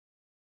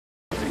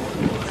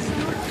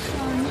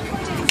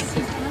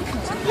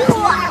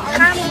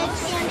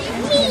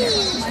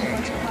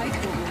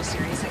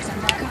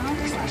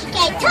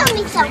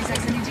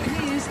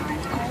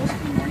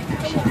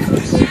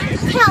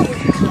Help.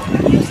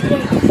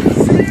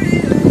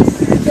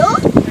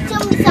 Don't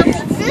tell me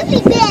something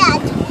really bad.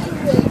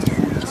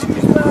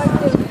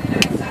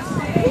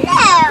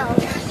 No.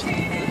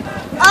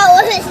 Oh,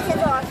 this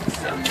is off.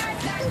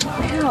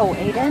 Ow,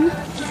 Aiden.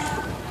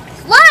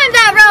 Climb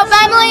that rope,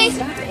 Emily.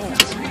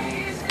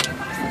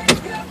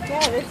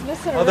 Yeah, it's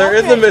missing a Oh, there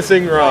is a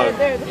missing rung.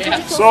 Yeah.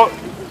 So,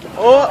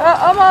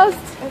 Almost.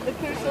 if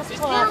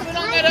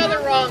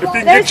you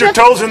can get your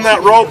toes in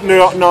that rope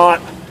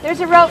knot. There's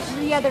a rope.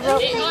 Yeah, the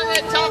rope. Get on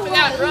that top of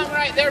that rung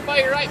right there by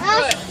your right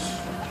foot.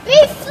 Be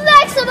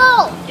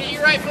flexible. Get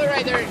your right foot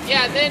right there.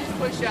 Yeah, then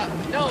push up.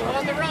 No,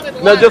 on the rung of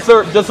the No, ladder.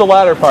 just the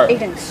ladder part.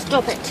 Aiden,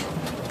 stop it.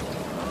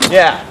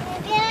 Yeah.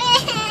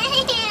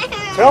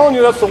 Telling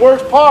you, that's the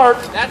worst part.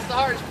 That's the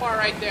hardest part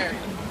right there.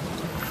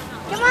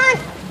 Come on.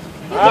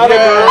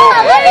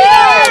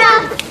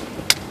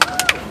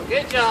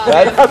 Good job.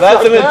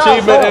 That's an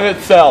achievement in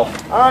itself.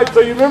 All right, so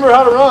you remember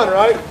how to run,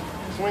 right?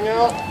 Swing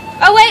out.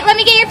 Oh wait, let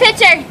me get your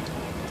picture.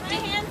 My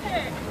hands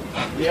hurt.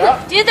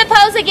 Yeah. Do the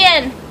pose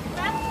again.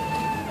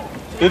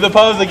 Do the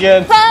pose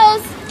again.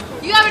 Pose.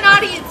 You have an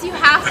audience, you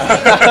have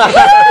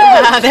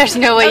to. There's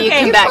no way you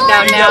can back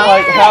down You got now.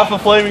 like half a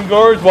Flaming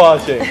Gorge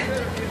watching.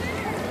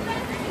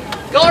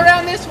 Go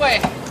around this way.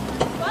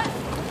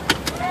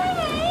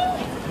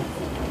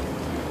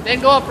 Then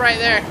go up right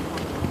there.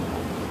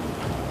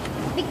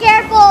 Be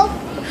careful.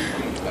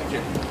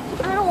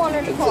 I don't want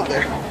her to fall.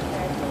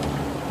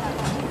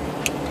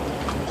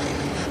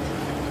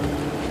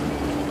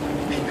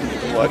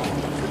 What? She's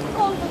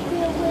going to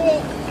do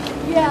it.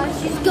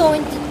 Yeah, she's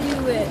going to do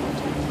it.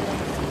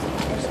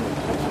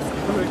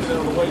 I'm going to get out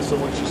of the way so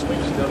when she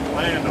swings, she doesn't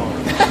land on her.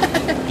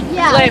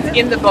 Yeah. Lands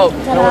in the boat.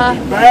 That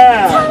would be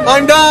bad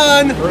I'm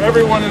done. for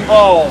everyone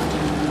involved.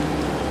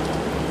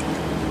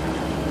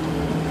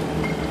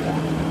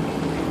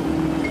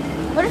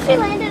 What if she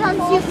landed on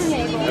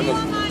Superman?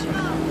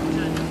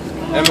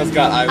 Emma's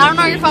got. I don't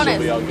know where your phone She'll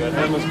is. be all good.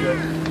 That was good.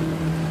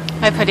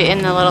 I put it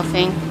in the little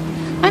thing.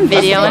 I'm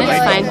videoing,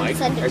 it's fine. Right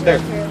there.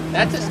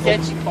 That's a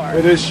sketchy part.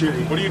 It is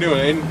shitty. What are you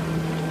doing, Aiden?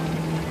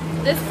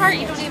 This part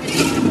you don't even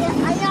need.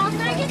 Are y'all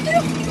gonna get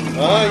through?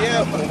 Oh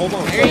yeah. Well, hold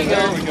on. There you go.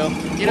 There we go.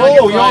 Get on Whoa,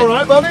 your you all front.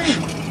 right, buddy?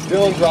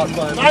 Dylan's rock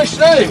climbing. Nice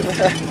save. He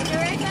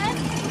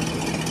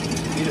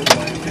didn't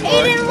land too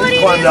hard. Aiden, what are He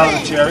you climbed out of the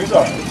doing? chair. He's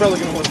all right. He's probably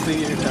gonna want to see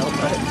you now,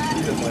 but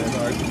he didn't land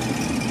hard.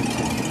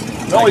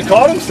 No, he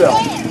caught himself.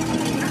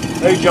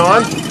 Hey,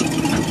 John.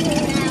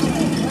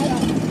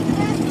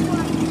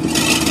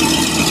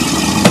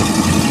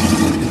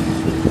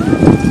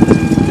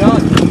 John,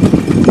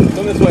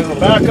 come this way a little bit.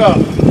 Back up.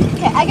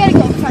 Okay, I gotta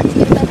go in front to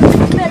get a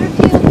better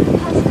view of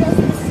how she does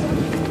this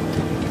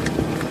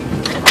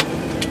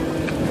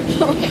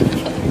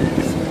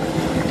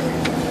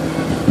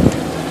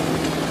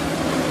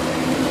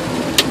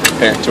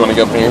Here, do you want to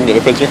go up here and get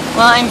a picture?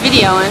 Well, I'm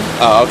videoing.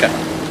 Oh, okay.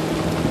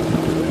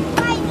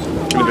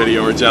 Gonna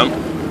video or jump.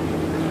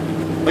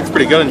 Looks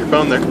pretty good on your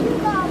phone there.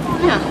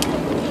 Yeah.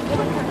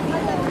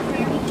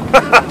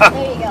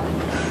 There you go.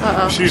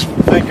 She's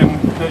thinking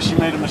that she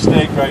made a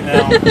mistake right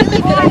now. I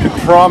can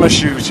promise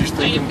you she's I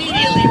thinking.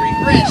 immediately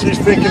regret it. She's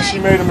thinking she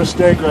made a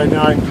mistake right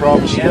now. I can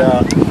promise you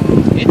that.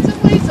 It's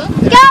a ways up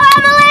there. Go,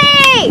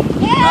 Emily!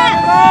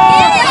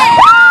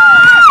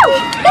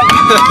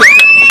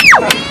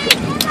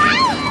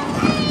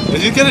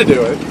 She's gonna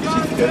do it. She's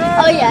good.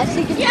 Oh yeah,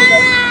 she can do this.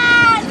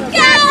 Let's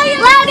go,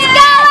 Emily!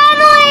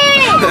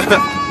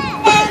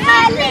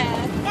 Emily!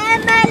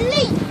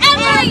 Emily!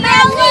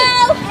 Emily!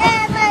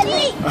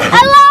 Emily!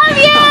 I love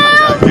you!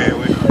 Okay,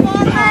 wait.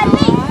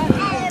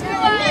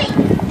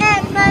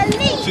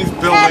 Emily! She's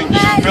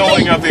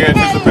building up the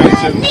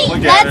anticipation.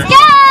 Look at her. Let's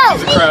go!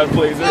 She's a crowd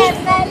pleaser.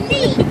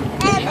 Emily!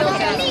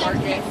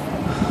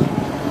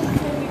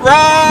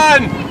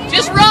 Run!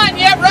 Just run,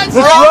 yeah, run Let's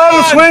sideways. run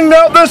and swing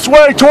out this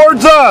way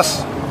towards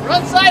us.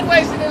 Run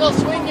sideways and it'll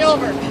swing you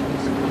over.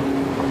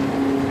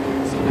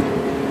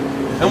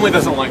 Emily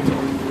doesn't like to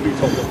be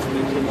told what to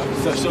do too much.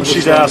 So she'll just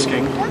She's run.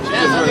 asking.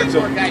 That other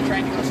poor guy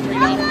trying to go straight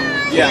up.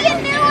 Yeah. You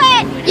can do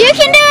it! You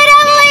can do it,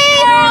 Emily!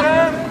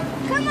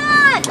 Come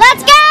on!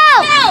 Let's go!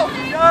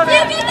 You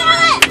can do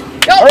it!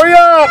 Hurry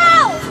up!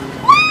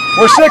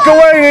 We're sick of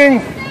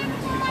waiting.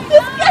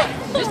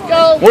 Just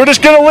go. We're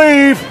just gonna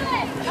leave.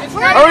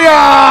 Hurry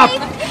up!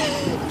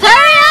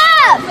 Hurry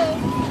up!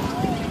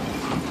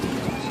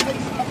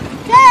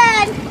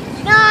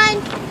 10, 9, 8,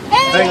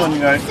 Hang on, you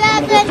guys.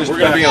 7, We're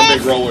gonna be on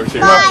big rollers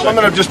here. I'm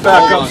gonna just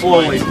back up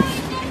slowly.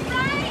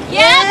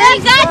 Yeah, we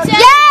got you.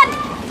 Yep!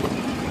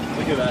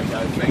 Look at that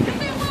guy thinking.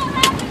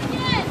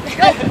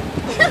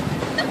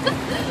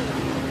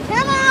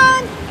 Come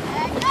on!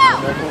 Go!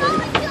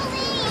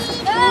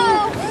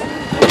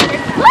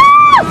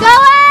 Woo! Go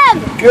in!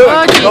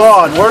 Good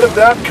God, where did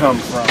that come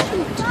from?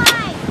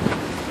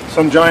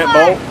 Some giant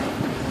boat?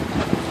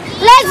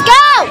 Let's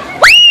go!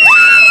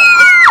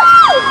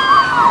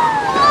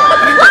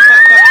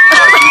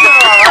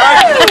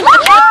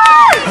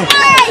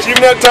 She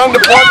even had time to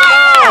plug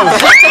her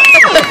nose.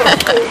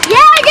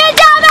 Yeah, good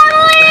job,